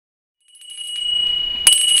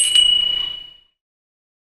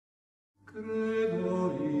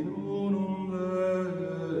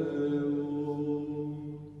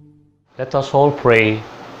Let us all pray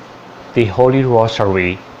the Holy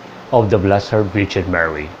Rosary of the Blessed Virgin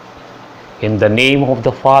Mary. In the name of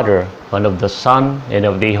the Father, and of the Son, and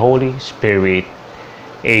of the Holy Spirit.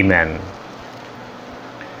 Amen.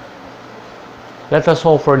 Let us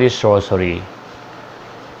offer this Rosary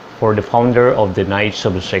for the founder of the Knights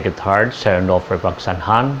of the Sacred Heart, Sir Onofre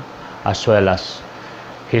Pagsanjan, as well as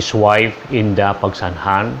his wife, Inda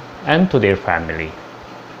Pagsanjan, and to their family.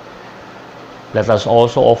 Let us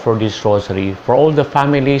also offer this Rosary for all the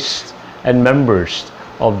families and members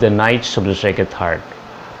of the Knights of the Sacred Heart,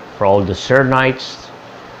 for all the Sir Knights,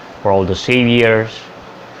 for all the Saviors,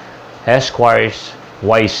 Esquires,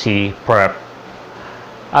 YC, Prep,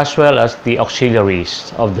 as well as the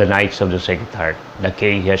auxiliaries of the Knights of the Sacred Heart, the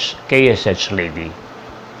KSH Lady.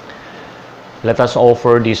 Let us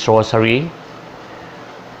offer this Rosary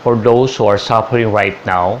for those who are suffering right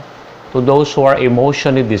now, to those who are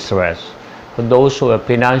emotionally distressed, to those who are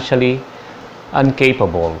financially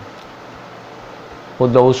incapable, for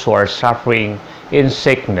those who are suffering in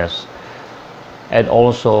sickness, and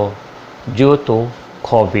also due to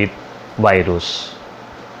COVID virus.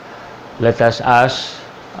 Let us ask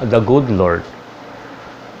the good Lord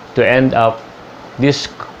to end up this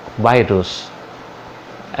virus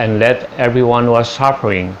and let everyone who is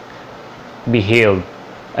suffering be healed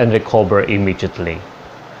and recover immediately.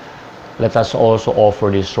 Let us also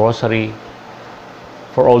offer this Rosary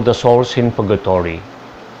for all the souls in purgatory,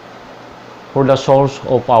 for the souls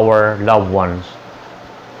of our loved ones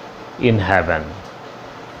in heaven.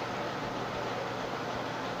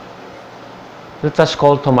 Let us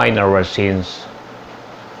call to mind our sins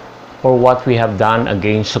for what we have done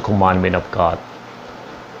against the commandment of God.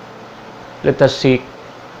 Let us seek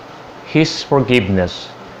His forgiveness,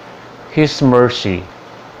 His mercy,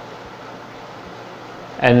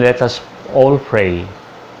 and let us all pray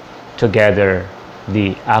together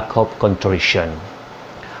the act of contrition.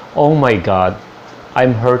 Oh my God,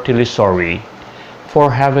 I'm heartily sorry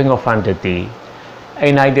for having offended Thee,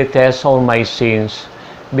 and I detest all my sins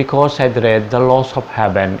because I dread the loss of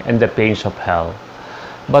heaven and the pains of hell,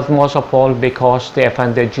 but most of all because they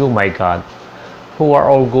offended You, my God, who are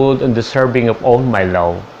all good and deserving of all my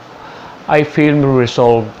love. I feel me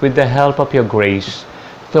resolved with the help of Your grace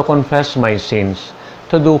to confess my sins,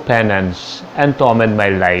 to do penance, and to amend my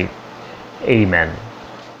life. Amen.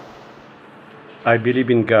 I believe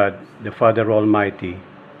in God, the Father Almighty,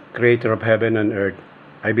 Creator of heaven and earth.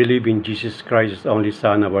 I believe in Jesus Christ, His only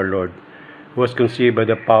Son, our Lord, who was conceived by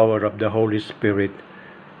the power of the Holy Spirit,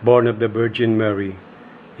 born of the Virgin Mary.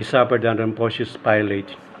 He suffered under Pontius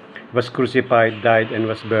Pilate, was crucified, died, and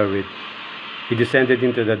was buried. He descended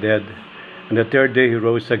into the dead. On the third day He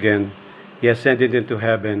rose again. He ascended into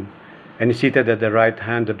heaven, and is seated at the right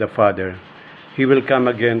hand of the Father. He will come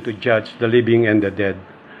again to judge the living and the dead.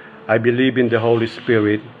 I believe in the Holy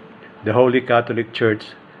Spirit, the Holy Catholic Church,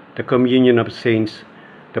 the communion of saints,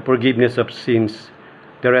 the forgiveness of sins,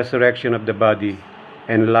 the resurrection of the body,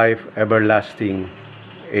 and life everlasting.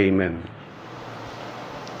 Amen.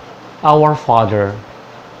 Our Father,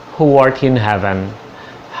 who art in heaven,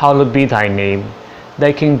 hallowed be Thy name.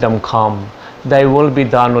 Thy kingdom come, Thy will be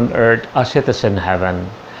done on earth as it is in heaven.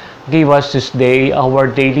 Give us this day our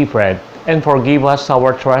daily bread, and forgive us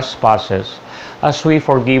our trespasses, as we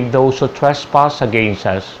forgive those who trespass against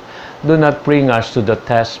us. Do not bring us to the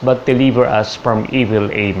test, but deliver us from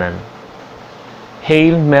evil. Amen.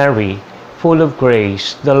 Hail Mary, full of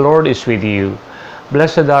grace, the Lord is with You.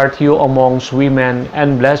 Blessed art You amongst women,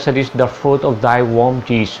 and blessed is the fruit of Thy womb,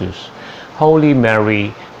 Jesus. Holy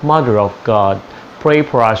Mary, Mother of God, pray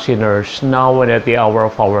for us sinners, now and at the hour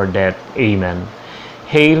of our death. Amen.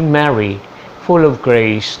 Hail Mary, full of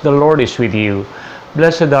grace, the Lord is with You.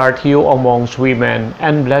 Blessed art You amongst women,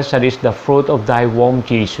 and blessed is the fruit of Thy womb,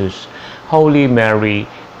 Jesus. Holy Mary,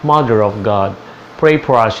 Mother of God, pray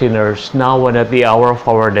for us sinners, now and at the hour of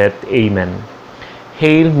our death. Amen.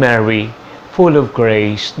 Hail Mary, full of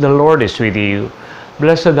grace, the Lord is with You.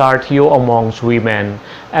 Blessed art You amongst women,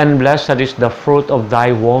 and blessed is the fruit of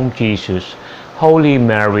Thy womb, Jesus. Holy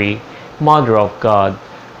Mary, Mother of God,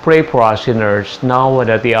 pray for us sinners, now and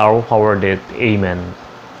at the hour of our death. Amen.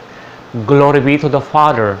 Glory be to the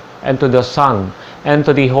Father, and to the Son, and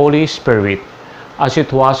to the Holy Spirit, as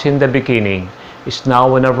it was in the beginning, is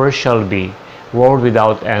now, and ever shall be, world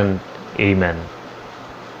without end. Amen.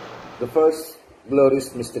 The first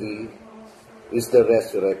glorious mystery is the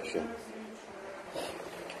resurrection.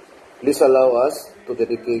 Please allow us to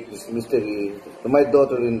dedicate this mystery to my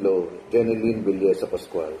daughter-in-law, Jeneline Villesa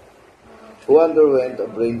Pascual, who underwent a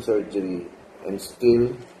brain surgery and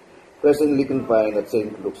still presently confined at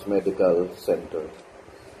St. Luke's Medical Center.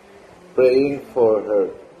 Praying for her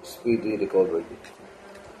speedy recovery.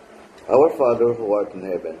 Our Father who art in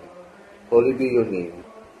heaven, holy be your name.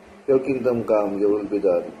 Your kingdom come, your will be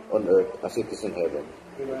done, on earth as it is in heaven.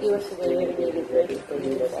 Give us today our daily bread,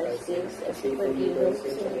 forgive us our sins, as we forgive those who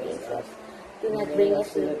sin against us. Do not bring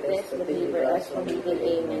us to the test, but deliver us from evil.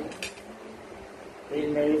 Amen. Hail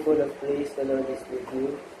Mary, full of grace, the Lord is with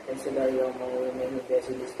you. Blessed are you among women, and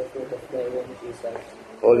blessed is the fruit of thy womb, Jesus.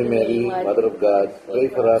 Holy Mary, Mother of God, pray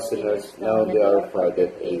for us sinners, now and at the hour of our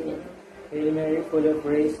death. Amen. Hail Mary, full of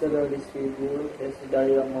grace, the Lord is with you. Blessed are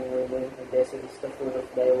you among women, and blessed is the fruit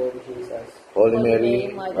of thy womb, Jesus. Holy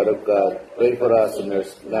Mary, Mother of God, pray for us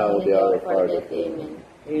sinners, now and at the hour of our death. Amen.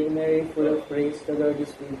 Hail Mary, full of grace, the Lord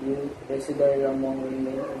is with you. Blessed are you among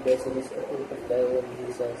women, and blessed is the fruit of thy womb,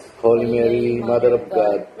 Jesus. Holy Mary, Mother of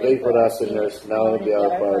God, pray for us sinners, now and at the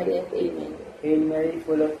hour of our death. Amen. Hail Mary,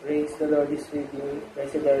 full of grace, the Lord is with you.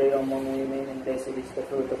 Blessed are you among women, and blessed is the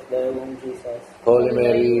fruit of thy womb, Jesus. Holy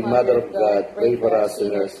Mary, Mother of God, pray for us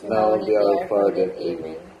sinners, now and at the hour of our death.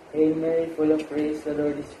 Amen. Hail Mary, full of grace, the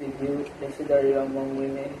Lord is with you. Blessed are you among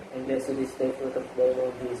women, and blessed is the fruit of thy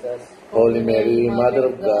womb, Jesus. Holy Mary, Mother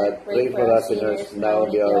of God, pray for us sinners, now and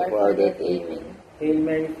at the hour of our death. Amen. Hail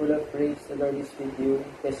Mary, full of grace, the Lord is with you.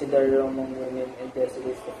 Blessed are you among women, and blessed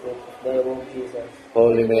is the fruit of thy womb, Jesus.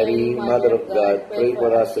 Holy Mary, Mother of God, pray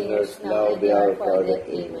for us sinners, now and at the hour of our death.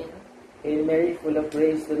 Amen. Hail Mary, full of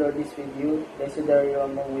grace, the Lord is with you. Blessed are you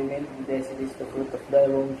among women, and blessed is the fruit of thy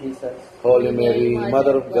womb, Jesus. Holy Mary,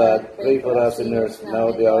 Mother of God, pray for us sinners, now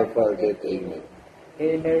at the hour of our death. Amen.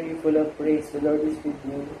 Hail Mary, full of grace, the Lord is with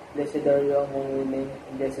you. Blessed are you among women,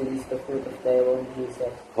 and blessed is the fruit of thy womb,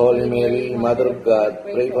 Jesus. Holy Mary, Mother of God,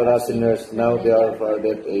 pray for us sinners, now at the hour of our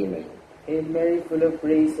death. Amen. Hail Mary, full of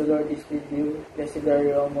grace, the Lord is with you. Blessed are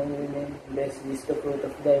you among women, and blessed is the fruit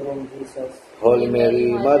of thy womb, Jesus. Holy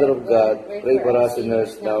Mary, Mother of God, pray for us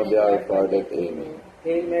sinners, now at the hour of our death. Amen.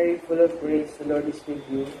 Hail Mary, full of grace, the Lord is with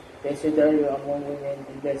you. Blessed are you among women,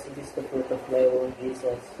 and blessed is the fruit of thy womb,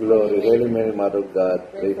 Jesus. Glory, Hail Mary, Mother of God,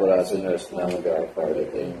 pray for us sinners, now at the hour of our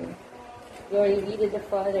death. Amen. Glory be to the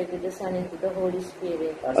Father, to the Son, and to the Holy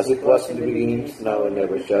Spirit. As it was in the beginning, is now, and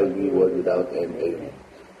ever shall be, world without end. Amen.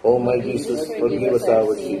 O my Jesus, forgive us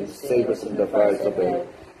our sins, save us from the fires of hell,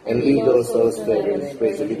 and lead all souls to heaven,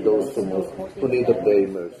 especially those who need of thy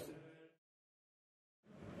mercy.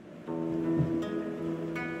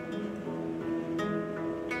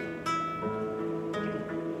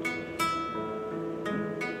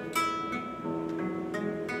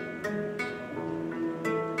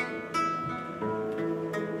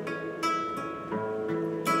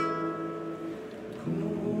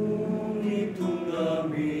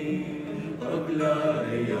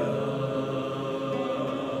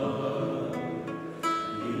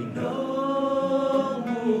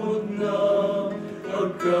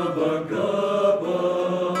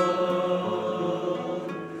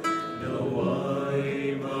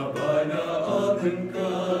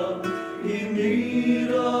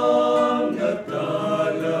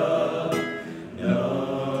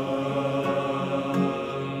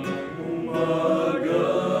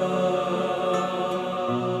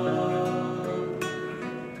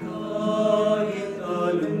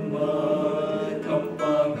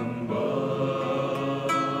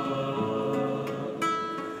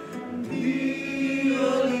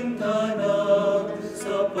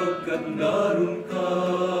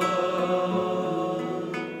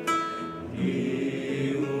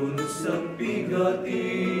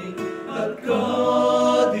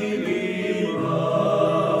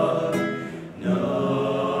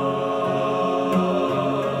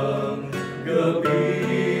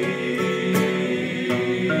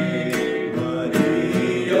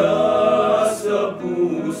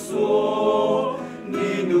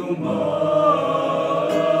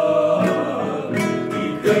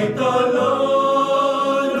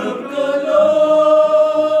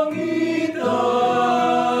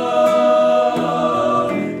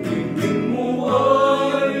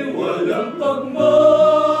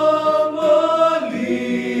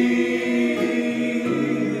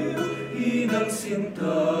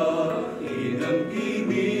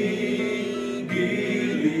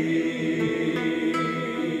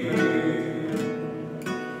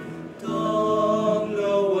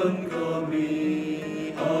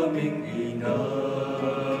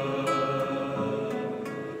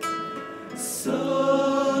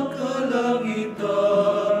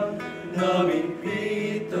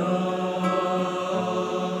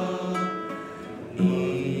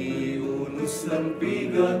 Ng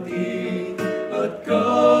bigati at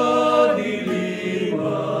kadiliman.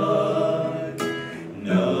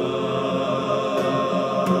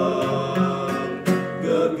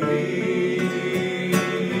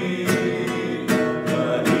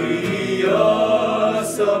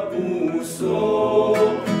 puso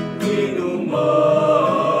inuman.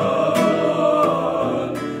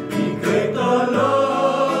 Ika'y tala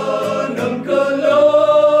ng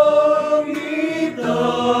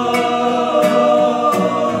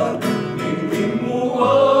kalangitan. Tingin mo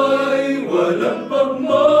ay walang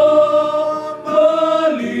pagmamalit.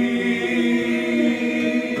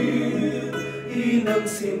 Inang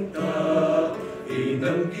sinta,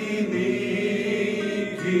 inang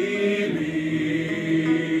ginigilig.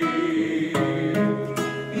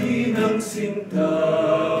 Inang sinta,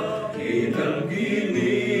 inang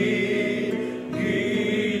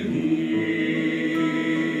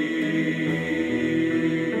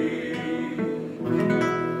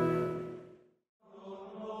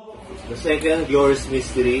The second glorious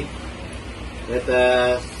mystery, let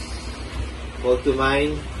us call to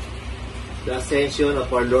mind the ascension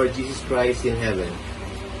of our Lord Jesus Christ in heaven.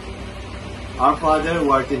 Our Father,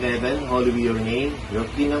 who art in heaven, hallowed be your name. Your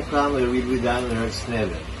kingdom come, your will be done on earth as in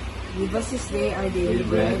heaven. Give us this day our daily Daily bread,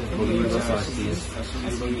 bread, and forgive forgive us our sins, as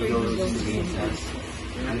as we we forgive forgive those those who who sin sin against us. us.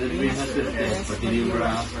 And not bring us to the test, but deliver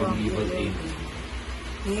us from evil. Amen.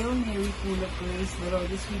 Hail Mary, full of grace, the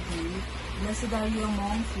Lord is with you. Blessed are you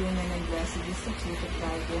amongst women, and blessed is the fruit of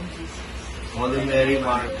thy womb, Jesus. Holy Mary,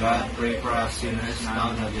 Mother of God, pray for us sinners, now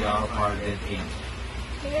and at the hour of our death. Amen.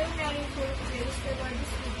 Hail Mary, full of grace, the Lord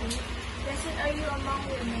is with you. Blessed are you among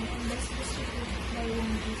women, and blessed is the fruit of thy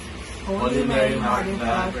womb, Jesus. Holy Mary, Mother of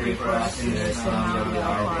God, pray for us sinners, now and at the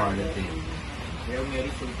hour of our death. Amen. Hail Mary,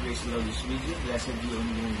 full of grace, the Lord is with you. Blessed are you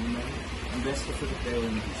among women, and blessed the fruit of thy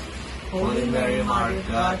womb, Jesus. Holy Mary, Mother of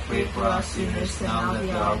God, pray for us sinners, now and at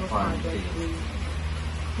the hour of our death. Amen.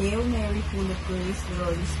 Hail Mary, full of grace, the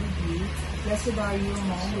Lord is with you. Blessed are you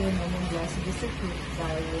among women, and blessed is the fruit of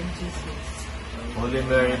thy womb, Jesus. Holy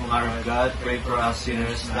Mary, Mother of God, pray for us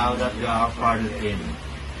sinners, now and at the hour of our death. Amen.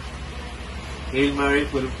 Hail Mary,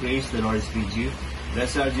 full of grace, the Lord is with you.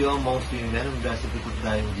 Blessed are you amongst women, and blessed is the fruit of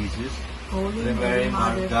thy womb, Jesus. Holy Mary,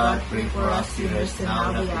 Mother of God, pray for us sinners, now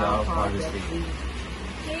and at the hour of our death. Amen.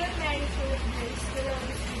 Hail Mary, full of grace, the Lord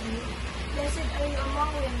is with you. Blessed are you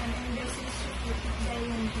among women, and blessed is the fruit of thy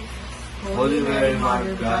womb, Jesus. Holy Mary,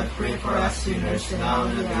 Mother of God, pray for us sinners, now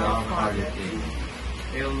and at the hour of our death. Amen.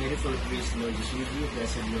 Hail Mary, full of grace, the Lord is with you.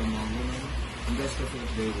 Blessed are you among women, and blessed the fruit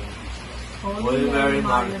of thy womb, Jesus. Holy Mary,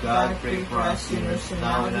 Mother of God, pray for us sinners,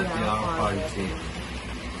 now and at the hour of our death. Amen.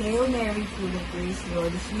 Hail Mary, full of grace, the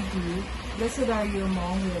Lord is with you. Blessed are you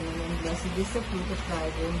among women, and blessed is the fruit of thy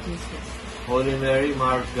womb, Jesus. Holy Mary,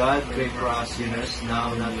 Mother of God, pray for us sinners,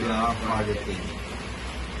 now and at the hour of our death. Amen.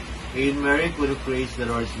 Hail Mary, full of grace, the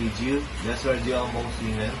Lord is with you. Blessed are you amongst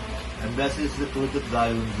women, and blessed is the fruit of thy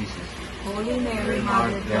womb, Jesus. Holy Mary,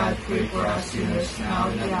 Mother of God, pray for us sinners, now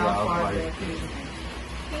and at the hour of our death. Amen.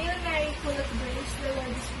 Hail Mary, full of grace, the Lord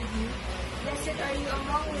is with you. Blessed are you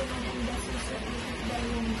among women, and blessed is the fruit of thy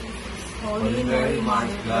womb, Jesus. Holy Mary,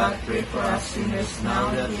 Mother of God, pray for us sinners, now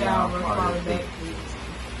and at the hour of our death. Amen.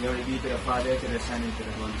 Glory be to the Father, to the Son, and to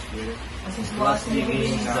the Holy Spirit. As it Was was in in the the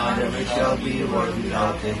beginning, beginning, now and ever shall be, the world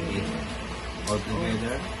without end. Amen. All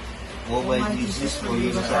together. O my Jesus,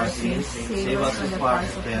 forgive us our sins, save us from the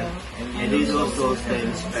fires of hell, and lead all souls to heaven,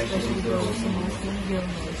 especially those who need your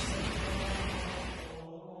mercy.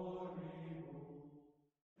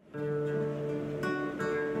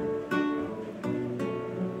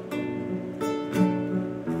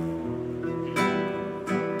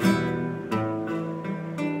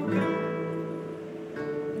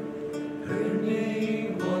 Her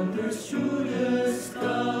name wanders through the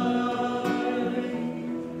sky,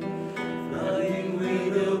 flying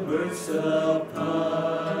with the birds up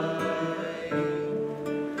high,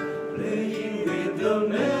 playing with the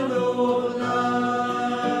mellow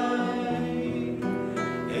light,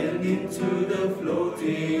 and into the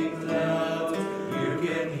floating clouds you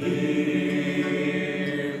can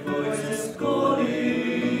hear voices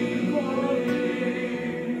calling,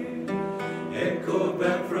 echo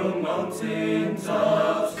back from mountain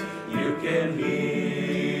tops. You can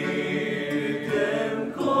hear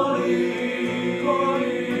them calling,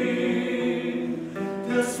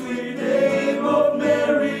 the sweet name of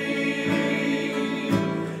Mary.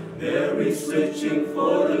 Mary searching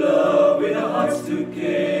for love with our hearts to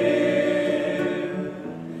care,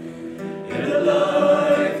 and a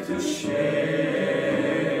life to share.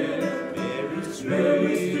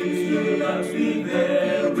 Mary's dreams will not be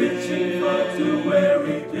there, reaching far to where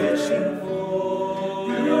redemption for.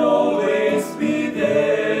 You'll always be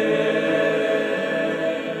there.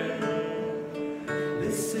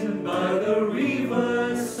 Listen by the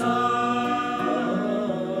riverside,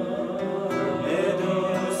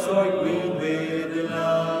 meadows are green with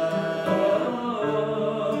light,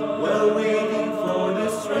 while waiting for the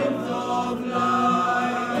strength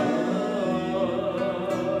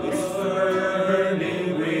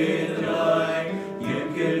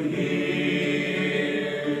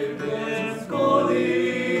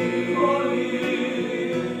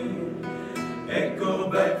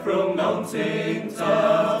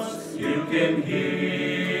mountaintops, you can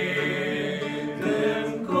hear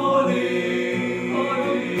them calling,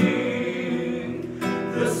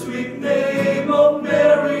 the sweet name of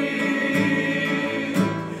Mary.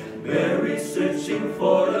 Mary searching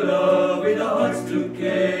for the love in our hearts to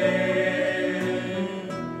care,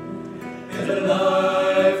 and a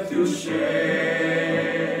life to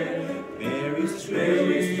share. Mary's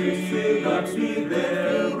street will not be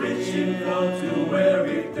there, reaching out to where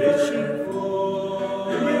it reaching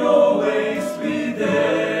for. It will always be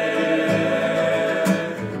there.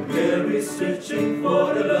 Mary's searching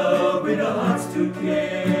for the love in our hearts to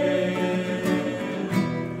care,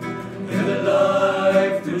 and a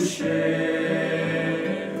life to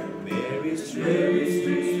share. Mary's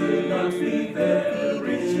street will not be there,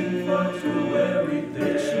 reaching out to where it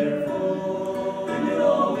reaching for. It will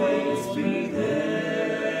always be there.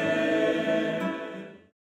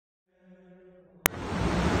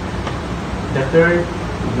 The third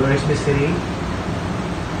glorious mystery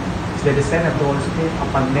is the descent of the Holy Spirit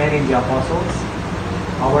upon Mary and the apostles.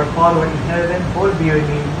 Our Father in heaven, hallowed be your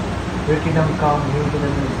name. Your kingdom come, your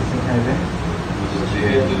kingdom is in heaven. Give us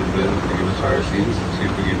today our daily bread, and forgive us our sins, as we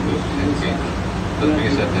forgive those who sin against us. Don't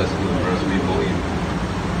make us set us to the first people in.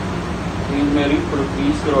 Hail Mary, full of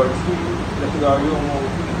grace, the Lord is with you. Blessed are you among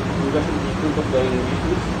women, and blessed is the fruit of thy womb,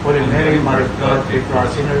 Jesus. Holy Mary, Mother of God, pray for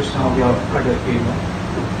us sinners, now and at the hour of our death. Amen.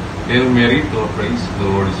 Hail Mary, full of grace, the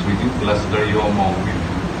Lord is with you. Blessed are you among women,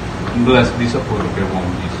 and blessed is the fruit of your womb,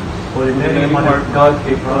 Jesus. Holy Mary, Mother of God,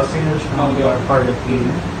 pray for us sinners, now and at the hour of our death.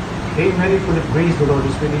 Amen. Hail Mary, full of grace, the Lord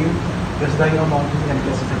is with you. Blessed are you among women, and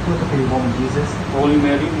blessed is the fruit of your womb, Jesus. Holy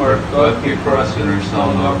Mary, Mother Mother of God, pray for us sinners, now and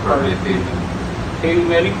at the hour of our death. Amen. Hail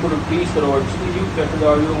Mary, full of grace, the Lord is with you. Blessed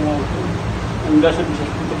are you among women, and blessed is the fruit of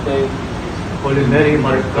thy womb, Jesus. Holy Mary,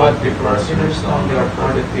 Mother of God, pray for us sinners, now and at the hour of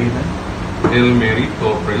our death. Amen. Hail Mary,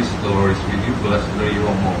 full of grace, the Lord is with you. Blessed are you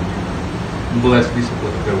among women, and blessed is the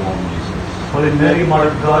fruit of your womb, Jesus. Holy Mary, Mother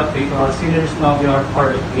of God, pray for us sinners, now and at the hour of our death.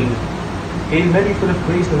 Amen. Hail Mary, full of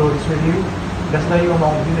grace, the Lord is with you. Blessed are you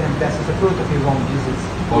among women, and blessed is the fruit of your womb, Jesus.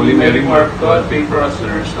 Holy Mary, Mother of God, pray for us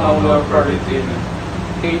sinners, now and at the hour of our death. Amen.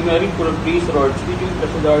 Hail Mary, full of grace, the Lord is with you.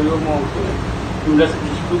 Blessed are you among women, and blessed is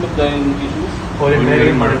the fruit of thy womb, Jesus. Holy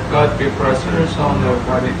Mary, Mother of God, pray for us sinners, now and at the hour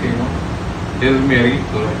of our death. Amen. Hail Mary,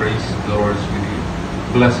 full of grace, the Lord is with you.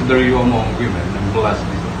 Blessed are you among women, and blessed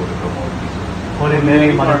is the fruit of your womb, Jesus. Holy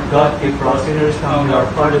Mary, Mother of God, pray for us sinners, now and at the hour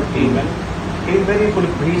of our death. Amen. Hail Mary, full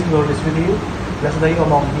of grace, the Lord is with you. Blessed are you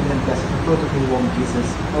among women, and blessed is the fruit of your womb, Jesus.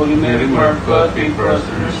 Holy Mary, Mother of God, pray for us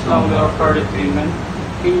sinners, now and at the hour of our death. Amen.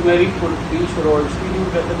 Hail Mary, full of grace, the Lord is with you.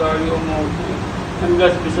 Blessed are you among women, and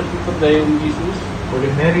blessed is the fruit of thy womb, Jesus.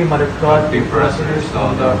 Holy Mary, Mother of God, pray for us sinners, now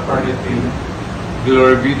and at the hour of our death. Amen.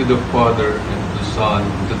 Glory be to the Father, and to the Son,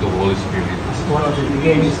 and to the Holy Spirit. As it was in the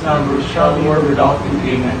beginning, is now, and ever shall be, world without end.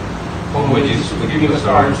 Amen. O my Jesus, forgive us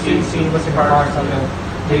our sins, save us in our hearts, and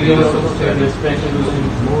take us also to the especially those who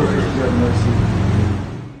need most of your mercy.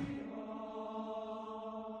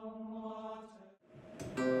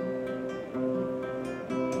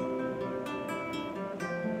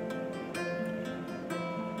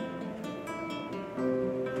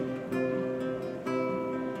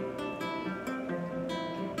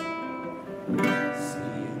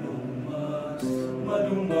 Sinong mas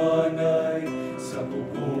malumanay sa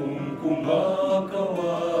bubong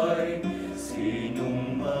kumakaway?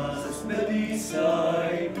 Sinong mas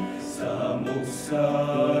dalisay sa hamog sa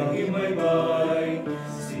himaymay?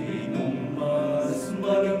 Sinong mas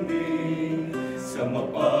malambing sa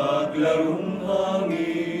mapaglarong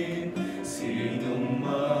hangin? Sinong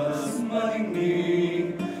mas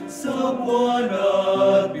malingning sa buwan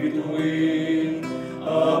at bituin?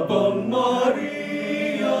 Abang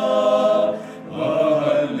Maria,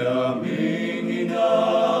 mahal naming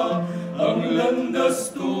ina, ang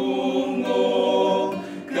landas tungo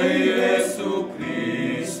kay Yesu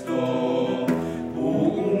Kristo.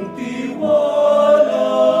 Buong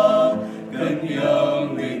tiwala,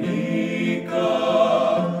 kanyang winika,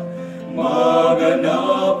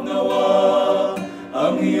 maganap nawa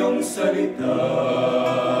ang iyong salita.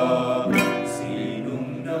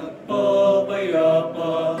 Sinong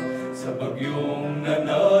nagpapayapa sa bagyong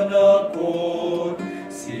nananakot?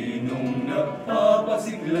 Sinong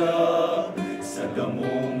nagpapasigla sa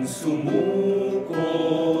damong sumukot?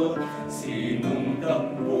 Sinong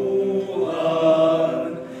tampuhan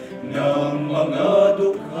ng mga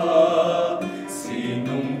dukha?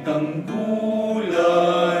 Sinong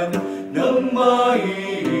tanggulan ng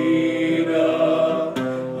mahihirap?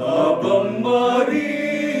 Abang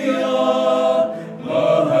Maria,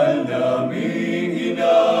 mahal naming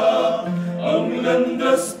ina, ang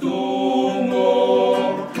landas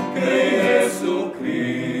tungo kay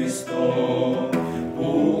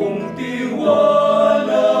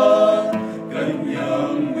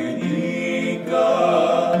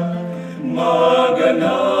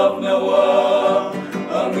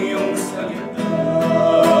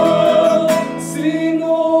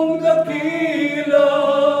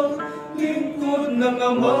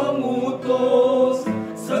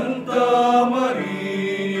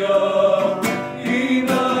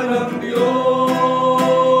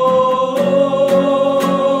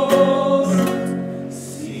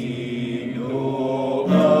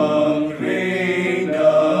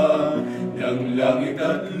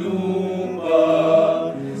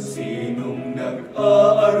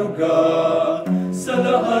mahalaga sa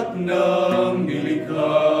lahat ng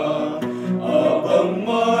nilikha. Abang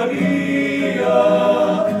Maria,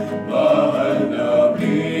 mahal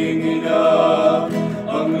naming ina,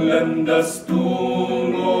 ang landas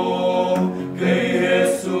tungo kay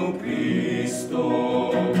Hesu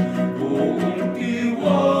Kristo. Buong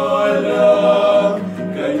tiwala,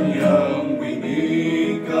 kanyang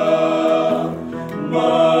winika,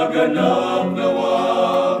 maganap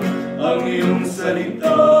nawa ang iyong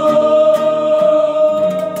salita.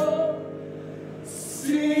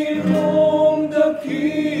 Sinong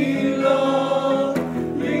dakila,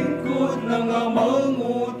 lingkod ng Amang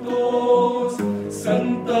utos,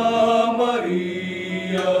 Santa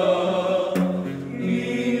Maria,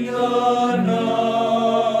 ina ng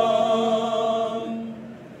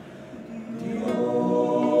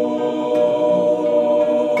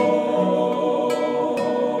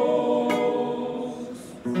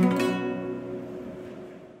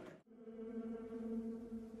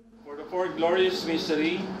For the fourth glorious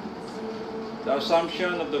mystery, the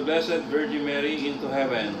Assumption of the Blessed Virgin Mary into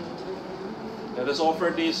heaven. Let us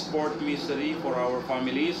offer this fourth mystery for our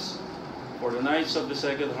families, for the Knights of the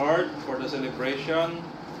Sacred Heart, for the celebration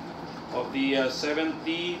of the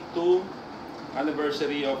 72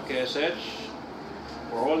 anniversary of KSH,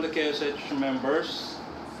 for all the KSH members,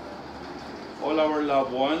 all our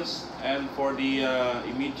loved ones, and for the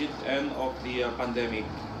immediate end of the pandemic.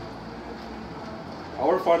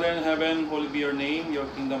 Our Father in heaven, holy be your name, your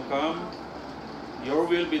kingdom come, your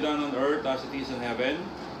will be done on earth as it is in heaven.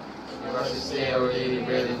 Give us this day our daily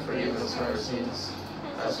bread, and forgive us our sins,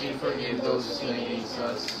 as we forgive those who sin against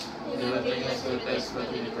us. And do not bring us to the test, but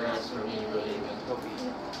deliver us from evil. Amen.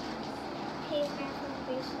 Hail Mary, full of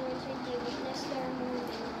grace, the Lord is with you. Blessed are you among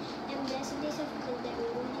women, and blessed is the fruit of thy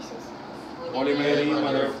womb, Jesus. Holy Mary,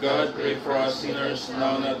 Mother of God, pray for us sinners,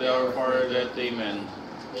 now and at the hour of our death. Amen.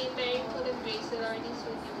 Hail Mary, full of grace, the Lord is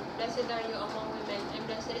with you. Blessed are you among women, and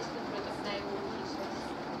blessed is the fruit of thy womb, Jesus.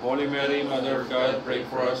 Holy Mary, Mother of God, pray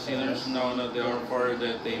for us sinners, now and at the hour of our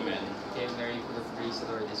death. Amen. Hail Mary, full of grace, the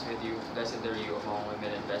Lord is with you. Blessed are you among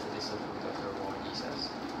women, and blessed is the fruit of your womb, Jesus.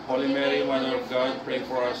 Holy Mary, Mother of God, pray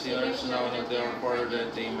for us sinners, now and at the hour of our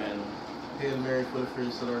death. Amen. Hail Mary, full of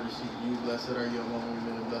grace, the Lord is with you. Blessed are you among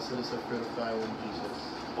women, and blessed is the fruit of thy womb, Jesus.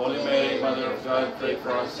 Holy Mary, Mother of God, pray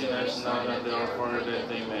for us sinners, now and at the hour of our death.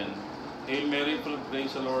 Amen. Hail Mary, full of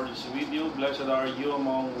grace, the Lord is with you. Blessed are you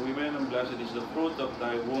among women, and blessed is the fruit of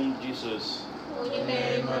thy womb, Jesus. Holy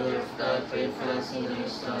Mary, Mother of God, pray for us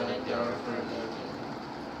sinners, now and at the hour of our death.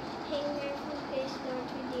 Hail Mary, full of grace, the Lord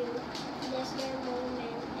is with you. Blessed are you among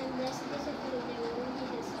women, and blessed is the fruit of thy womb,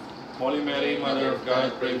 Jesus. Holy Mary, Mother of God,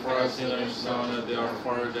 pray for us sinners, now and at the hour of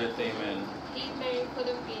our death. Amen. Hail Mary, full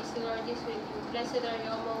of grace, the Lord is with you. Blessed are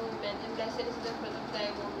you among women, and blessed is the fruit of thy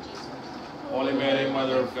womb, Jesus. Holy Mary,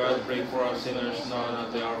 Mother of God, pray for us sinners, now and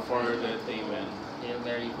at the hour of our death. Amen. Hail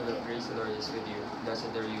Mary, full of grace, the Lord is with you.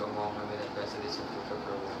 Blessed are you among women, and blessed is the fruit of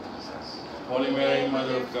your womb, Jesus. Holy Mary,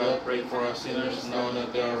 Mother of God, pray for us sinners, now and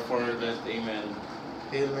at the hour of our death. Amen.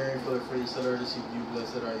 Hail Mary, full of grace, the Lord is with you.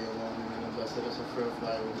 Blessed are you among women, and blessed is the fruit of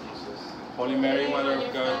thy womb, Jesus. Holy Mary, Mother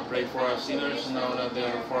of God, pray for us sinners, now and at the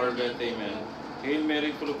hour of our death. Amen. Hail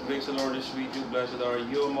Mary, full of grace, the Lord is with you. Blessed are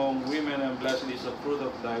you among women, and blessed is the fruit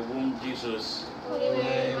of thy womb, Jesus. Holy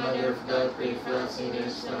Mary, Mother of God, pray for us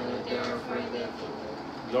sinners, now and at the hour of our death.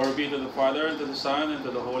 Glory be to the Father, and to the Son, and to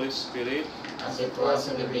the Holy Spirit. As it was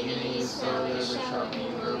in the beginning, is now, and ever shall be,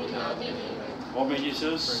 world without end. Amen. O my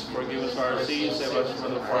Jesus, forgive us our sins, save us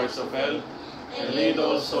from the fires of hell, and lead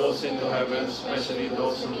all souls into heaven, especially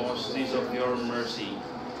those who most need of your mercy.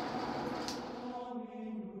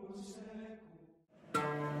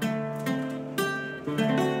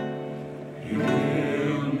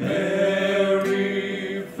 Hail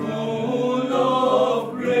Mary, full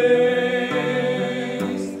of grace,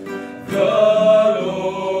 the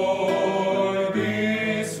Lord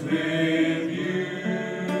is with you.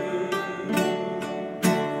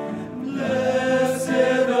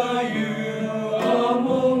 Blessed are you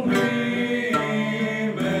among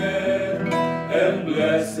women, and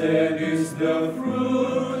blessed is the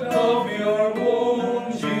fruit of your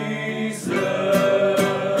womb, Jesus.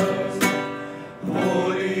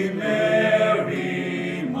 Holy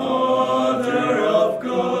Mary, Mother of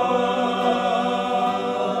God,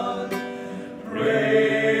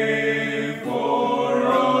 pray for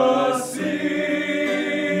us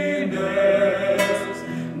sinners,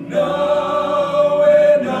 now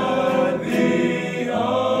and at the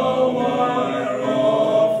hour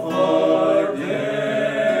of our death.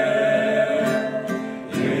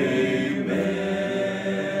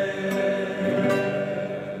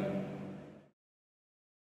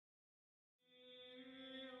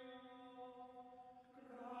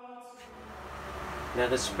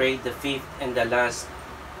 Let us pray the fifth and the last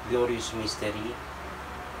glorious mystery,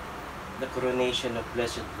 the coronation of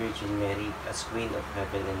Blessed Virgin Mary as Queen of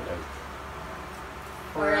Heaven and Earth.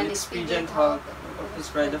 For an expedient halt of the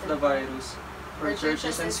spread of the virus, for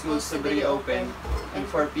churches and schools to be reopened, and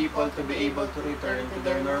for people to be able to return to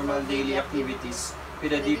their normal daily activities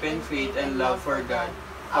with a deepened faith and love for God,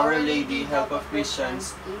 Our Lady, help of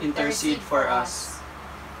Christians, intercede for us.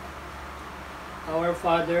 Our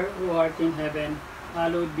Father, who art in heaven,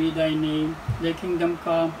 hallowed be thy name. Thy kingdom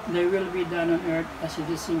come, thy will be done on earth as it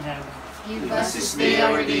is in heaven. Give us this day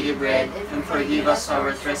our daily bread, and forgive us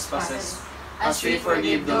our trespasses, as we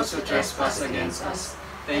forgive those who trespass against us.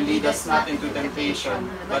 And lead us not into temptation,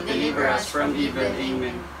 but deliver us from evil.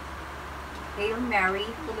 Amen. Hail Mary,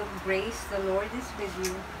 full of grace, the Lord is with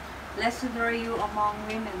you. Blessed are you among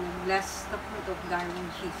women, and blessed the fruit of thy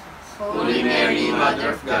womb, Jesus. Holy Mary,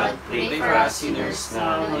 Mother of God, pray for us sinners,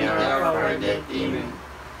 now and at the hour of our death. Amen.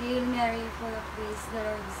 Hail Mary, full of grace, the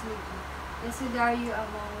Lord is with you. Blessed are you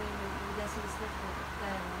among women, and blessed is the fruit of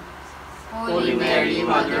thy womb, Jesus. Holy Mary,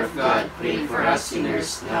 Mother of God, pray for us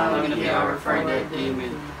sinners, now and at the hour of our death.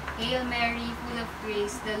 Amen. Hail Mary, full of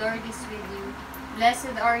grace, the Lord is with you.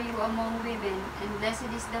 Blessed are you among women, and blessed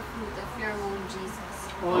is the fruit of your womb, Jesus.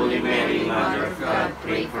 Holy Mary, Mother of God,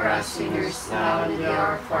 pray for us sinners, now and at the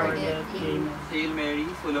hour of our death. Amen. Hail Mary,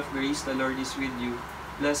 full of grace, the Lord is with you.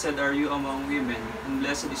 Blessed are you among women, and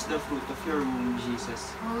blessed is the fruit of your womb,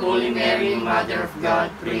 Jesus. Holy Mary, Mother of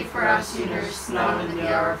God, pray for us sinners, now and at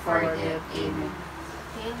the hour of our death. Amen.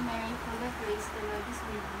 Hail Mary, full of grace, the Lord is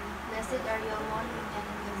with you. Blessed are you among women,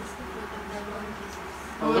 and blessed is the fruit of thy womb, Jesus.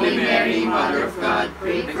 Holy Mary, Mother of God,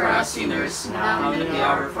 pray for us sinners, now and at the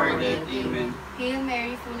hour of our death. Amen. Hail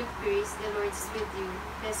Mary, full of grace, the Lord is with you.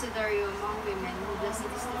 Blessed are you among women, and blessed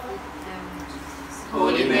is the fruit of thy womb, Jesus.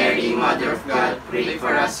 Holy Mary, Mother of God, pray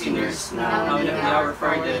for us sinners, now and at the hour of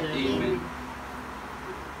our death. Amen.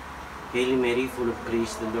 Hail Mary, full of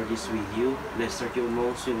grace, the Lord is with you. Blessed are you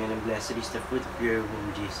amongst women, and blessed is the fruit of your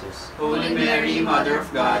womb, Jesus. Holy Mary, Mother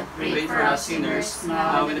of God, pray for us sinners,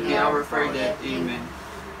 now and at the hour of our death. Amen.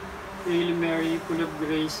 Hail Mary, full of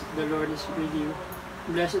grace, the Lord is with you.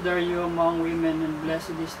 Blessed are you among women, and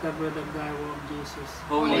blessed is the fruit of thy womb, Jesus.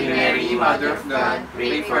 Holy Mary, Mother of God,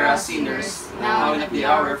 pray for us sinners, now and at the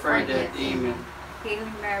hour of our death. Amen. Hail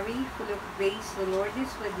Mary, full of grace, the Lord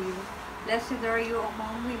is with you. Blessed are you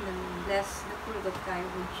among women, and blessed the fruit of thy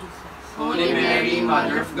womb, Jesus. Holy Mary,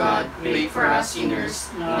 Mother of God, pray for us sinners,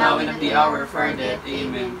 now and at the hour of our death.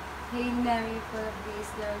 Amen. Hail Mary, full of grace,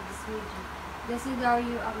 the Lord is with you. Blessed are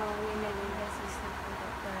you among women, and blessed is the fruit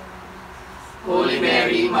of thy womb, Jesus. Holy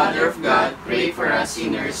Mary, Mother of God, pray for us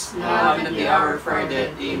sinners, now and at the hour of our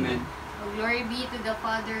death. Amen. Glory be to the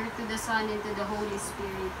Father, to the Son, and to the Holy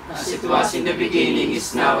Spirit. As it was in the beginning,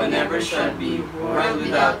 is now, and ever shall be, world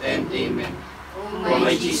without end. Amen. O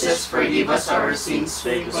my Jesus, forgive us our sins,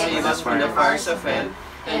 save us from the fires of hell,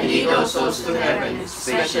 and lead all souls to heaven,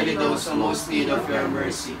 especially those who most need of your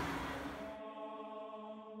mercy.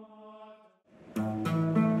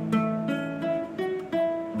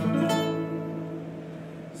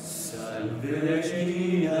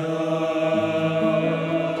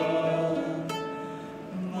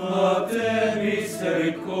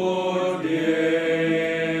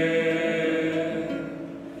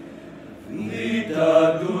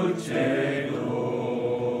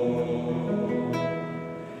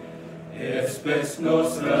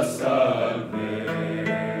 Nostra salve,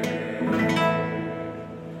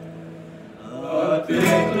 a te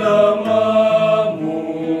clamamus,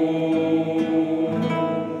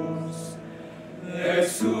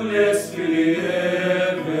 exules Filii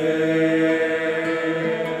Eve,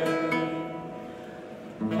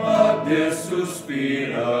 ad te suspiramus,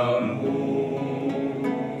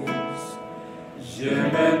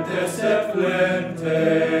 gementes et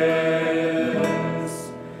flentes,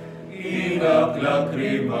 in ac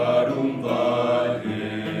lacrimarum vale.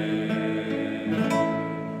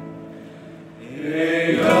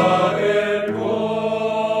 Ea ergo,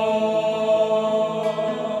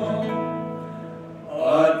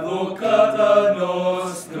 advocata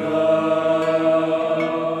nostra,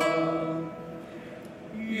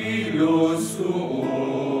 illos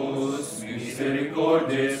tuos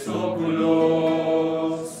misericordes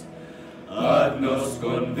oculos, ad nos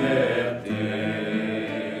converte.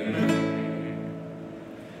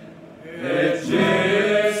 Et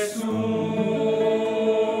Jesum,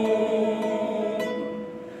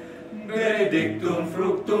 benedictum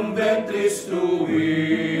fructum ventris tui,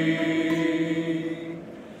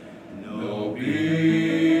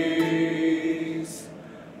 nobis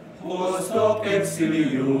post hoc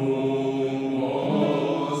exilium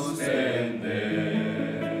ostende.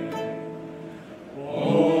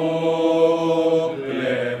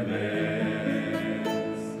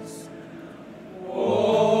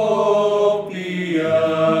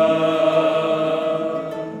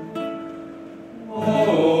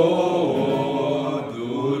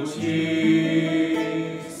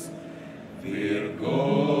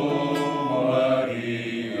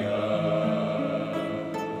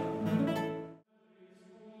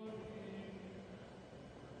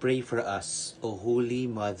 Pray for us, O Holy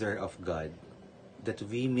Mother of God, that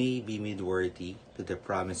we may be made worthy to the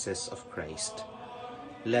promises of Christ.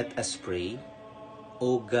 Let us pray.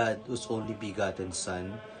 O God, whose only begotten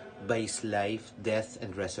Son, by his life, death,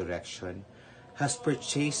 and resurrection, has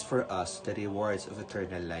purchased for us the rewards of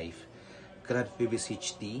eternal life, grant, we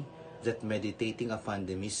beseech thee, that meditating upon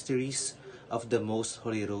the mysteries of the Most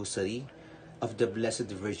Holy Rosary of the Blessed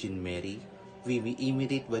Virgin Mary, we may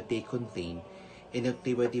imitate what they contain, and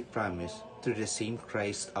obtain what they promise, through the same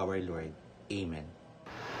Christ our Lord. Amen.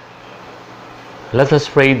 Let us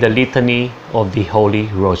pray the Litany of the Holy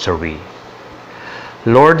Rosary.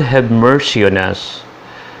 Lord, have mercy on us.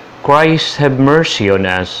 Christ, have mercy on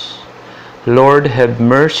us. Lord, have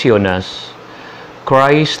mercy on us.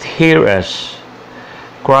 Christ, hear us.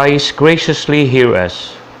 Christ, graciously hear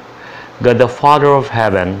us. God the Father of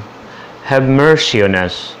heaven, have mercy on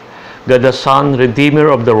us. God the Son, Redeemer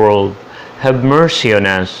of the world, have mercy on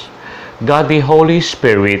us. God the Holy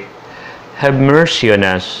Spirit, have mercy on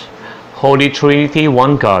us. Holy Trinity,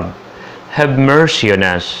 one God, have mercy on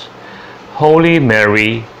us. Holy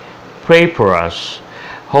Mary, pray for us.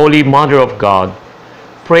 Holy Mother of God,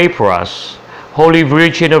 pray for us. Holy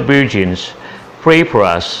Virgin of Virgins, pray for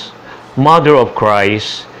us. Mother of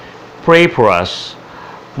Christ, pray for us.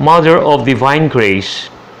 Mother of Divine Grace,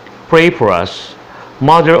 pray for us.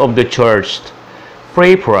 Mother of the Church,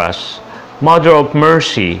 pray for us. Mother of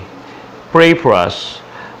Mercy, pray for us.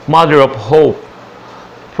 Mother of Hope,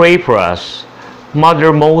 pray for us.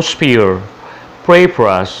 Mother most pure, pray for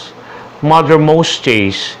us. Mother most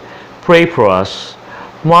chaste, pray for us.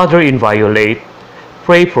 Mother inviolate,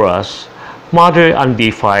 pray for us. Mother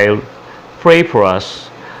undefiled, pray for us.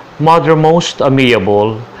 Mother most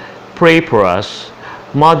amiable, pray for us.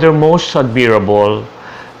 Mother most admirable,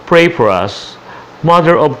 pray for us.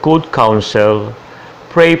 Mother of good counsel,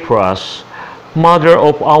 pray for us. Mother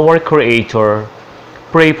of our Creator,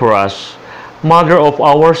 pray for us. Mother of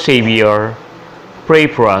our Savior, pray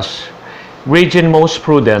for us. Virgin most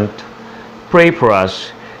prudent, pray for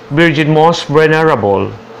us. Virgin most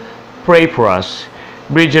venerable, pray for us.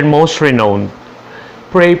 Virgin most renowned,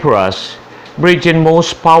 pray for us. Virgin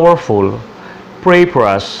most powerful, pray for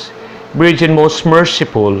us. Virgin most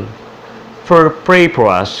merciful, pray for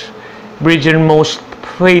us. Virgin most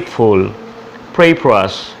faithful, pray for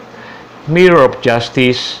us. Mirror of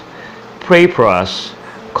justice, pray for us.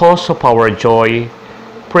 Cause of our joy,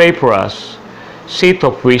 pray for us. Seat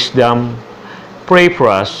of wisdom, pray for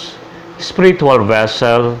us. Spiritual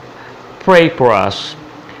vessel, pray for us.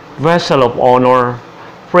 Vessel of honor,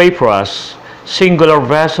 pray for us. Singular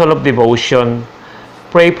vessel of devotion,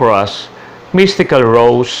 pray for us. Mystical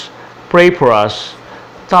rose, pray for us.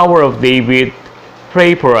 Tower of David,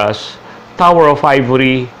 pray for us. Tower of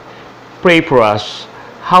ivory, pray for us.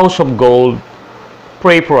 House of gold,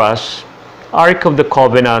 pray for us. Ark of the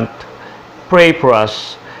Covenant, pray for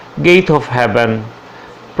us. Gate of heaven,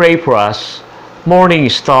 pray for us. Morning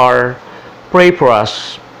star, pray for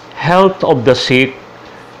us. Health of the sick,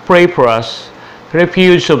 pray for us.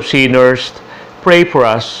 Refuge of sinners, pray for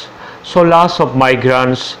us. Solace of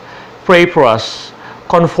migrants, pray for us.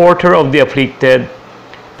 Comforter of the afflicted,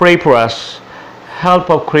 pray for us. Help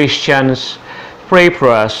of Christians, pray for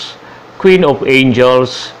us. Queen of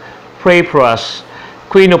angels, pray for us.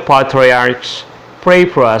 Queen of patriarchs, pray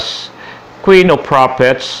for us. Queen of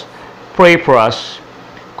prophets, pray for us.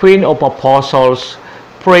 Queen of apostles,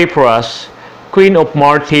 pray for us. Queen of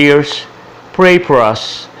martyrs, pray for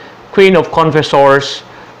us. Queen of confessors,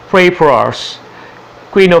 pray for us.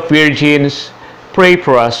 Queen of virgins, pray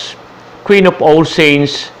for us. Queen of all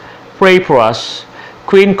saints, pray for us.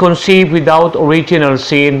 Queen conceived without original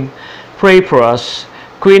sin, pray for us.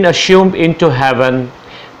 Queen assumed into heaven,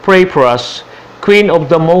 pray for us. Queen of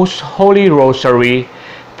the most holy Rosary,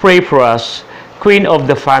 pray for us. Queen of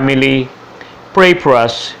the family, pray for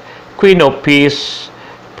us. Queen of peace,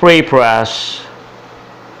 pray for us.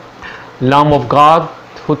 Lamb of God,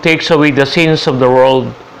 who takes away the sins of the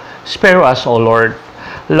world, spare us, O Lord.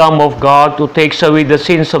 Lamb of God, who takes away the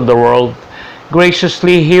sins of the world,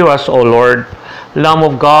 graciously hear us, O Lord. Lamb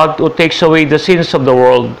of God, who takes away the sins of the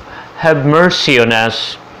world, have mercy on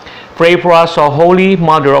us. Pray for us, O Holy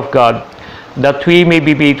Mother of God, that we may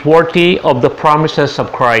be made worthy of the promises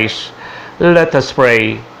of Christ. Let us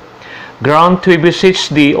pray. Grant, we beseech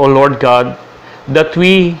thee, O Lord God, that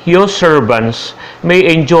we, your servants,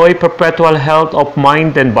 may enjoy perpetual health of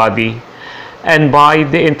mind and body, and by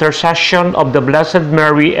the intercession of the Blessed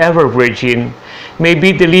Mary, ever Virgin, may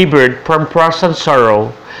be delivered from present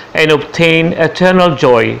sorrow and obtain eternal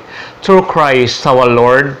joy through Christ our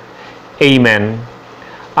Lord. Amen.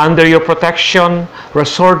 Under your protection,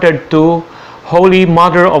 resorted to, Holy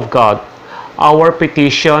Mother of God, our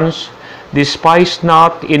petitions despise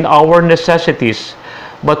not in our necessities,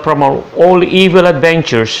 but from our all evil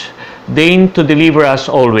adventures deign to deliver us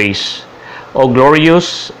always. O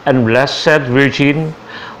glorious and blessed Virgin,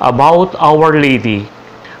 about Our Lady,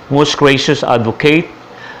 most gracious Advocate,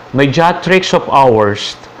 mediatrix of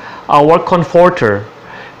ours, our Comforter,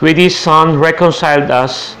 with His Son reconciled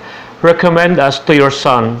us, recommend us to your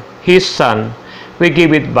Son, His Son, we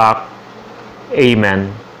give it back.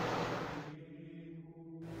 Amen.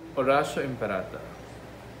 Oratio Imperata.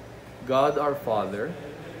 God our Father,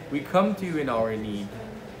 we come to you in our need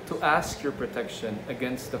to ask your protection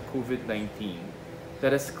against the COVID-19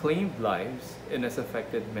 that has claimed lives and has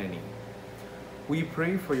affected many. We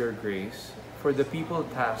pray for your grace for the people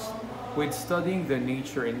tasked with studying the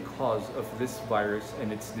nature and cause of this virus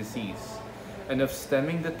and its disease, and of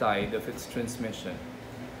stemming the tide of its transmission.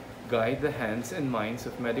 Guide the hands and minds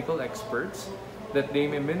of medical experts that they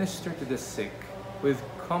may minister to the sick with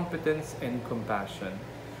competence and compassion,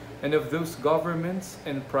 and of those governments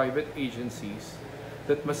and private agencies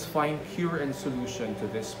that must find cure and solution to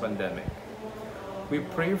this pandemic. We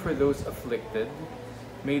pray for those afflicted.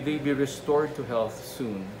 May they be restored to health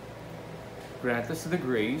soon. Grant us the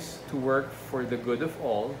grace to work for the good of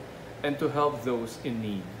all and to help those in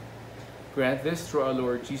need. Grant this through our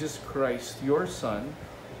Lord Jesus Christ, your Son,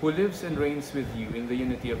 who lives and reigns with you in the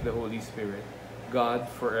unity of the Holy Spirit, God,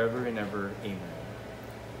 forever and ever. Amen.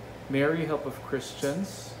 Mary, help of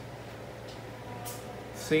Christians,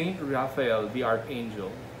 Saint Raphael the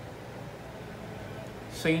Archangel,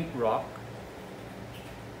 Saint Roch,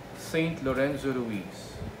 Saint Lorenzo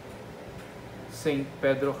Ruiz, Saint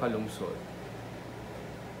Pedro Calungsod.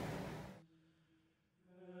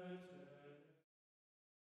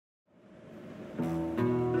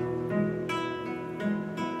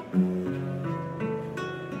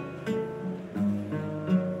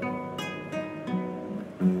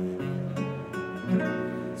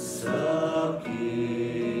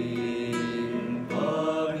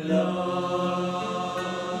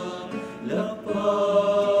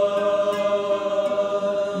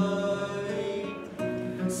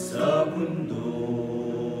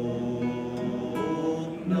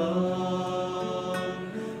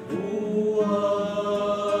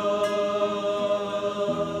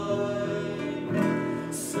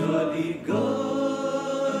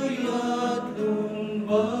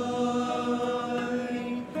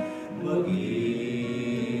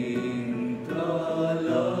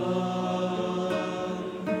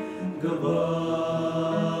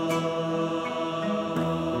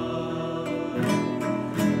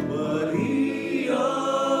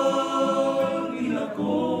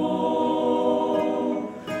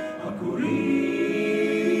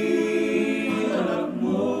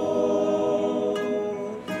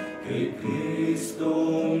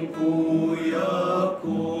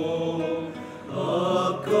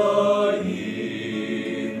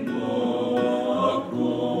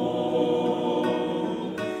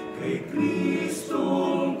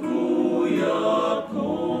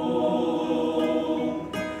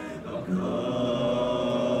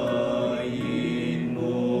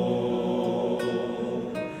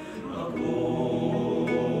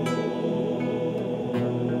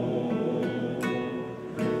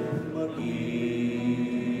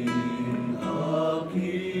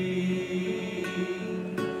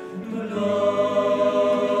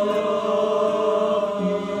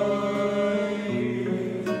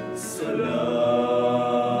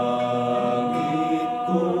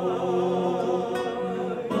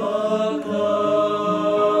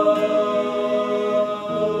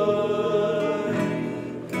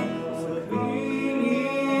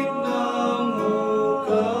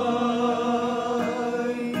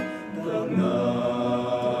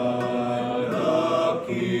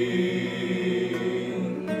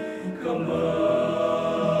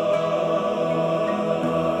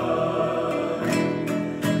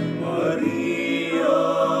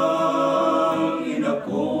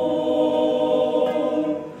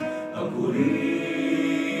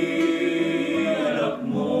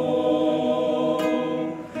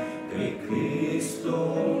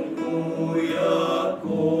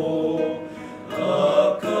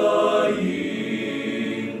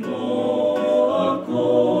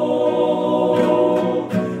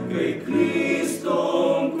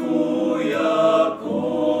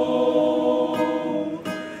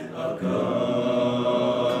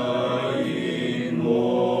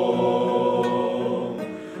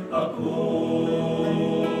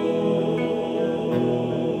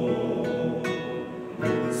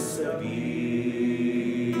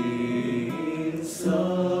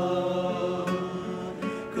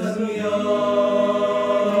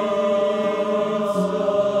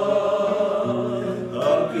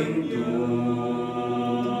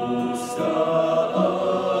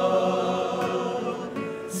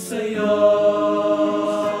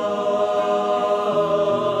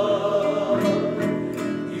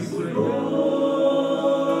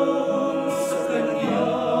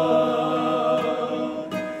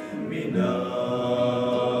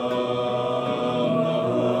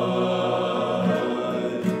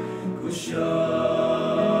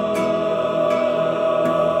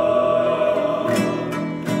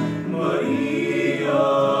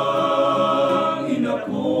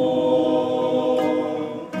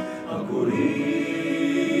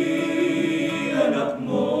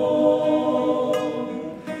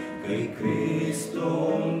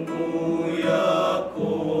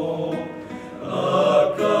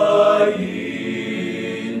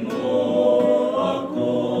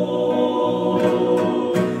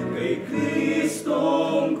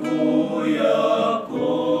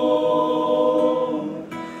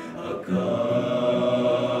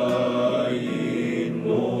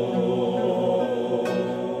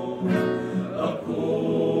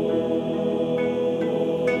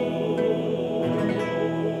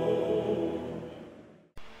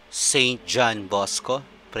 Saint John Bosco,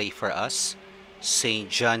 pray for us. Saint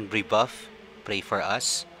John Brebeuf, pray for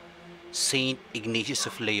us. Saint Ignatius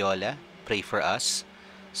of Loyola, pray for us.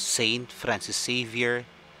 Saint Francis Xavier,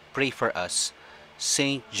 pray for us.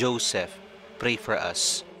 Saint Joseph, pray for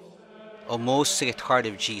us. O most Sacred Heart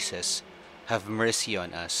of Jesus, have mercy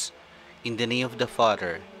on us. In the name of the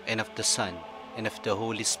Father, and of the Son, and of the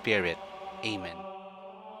Holy Spirit. Amen.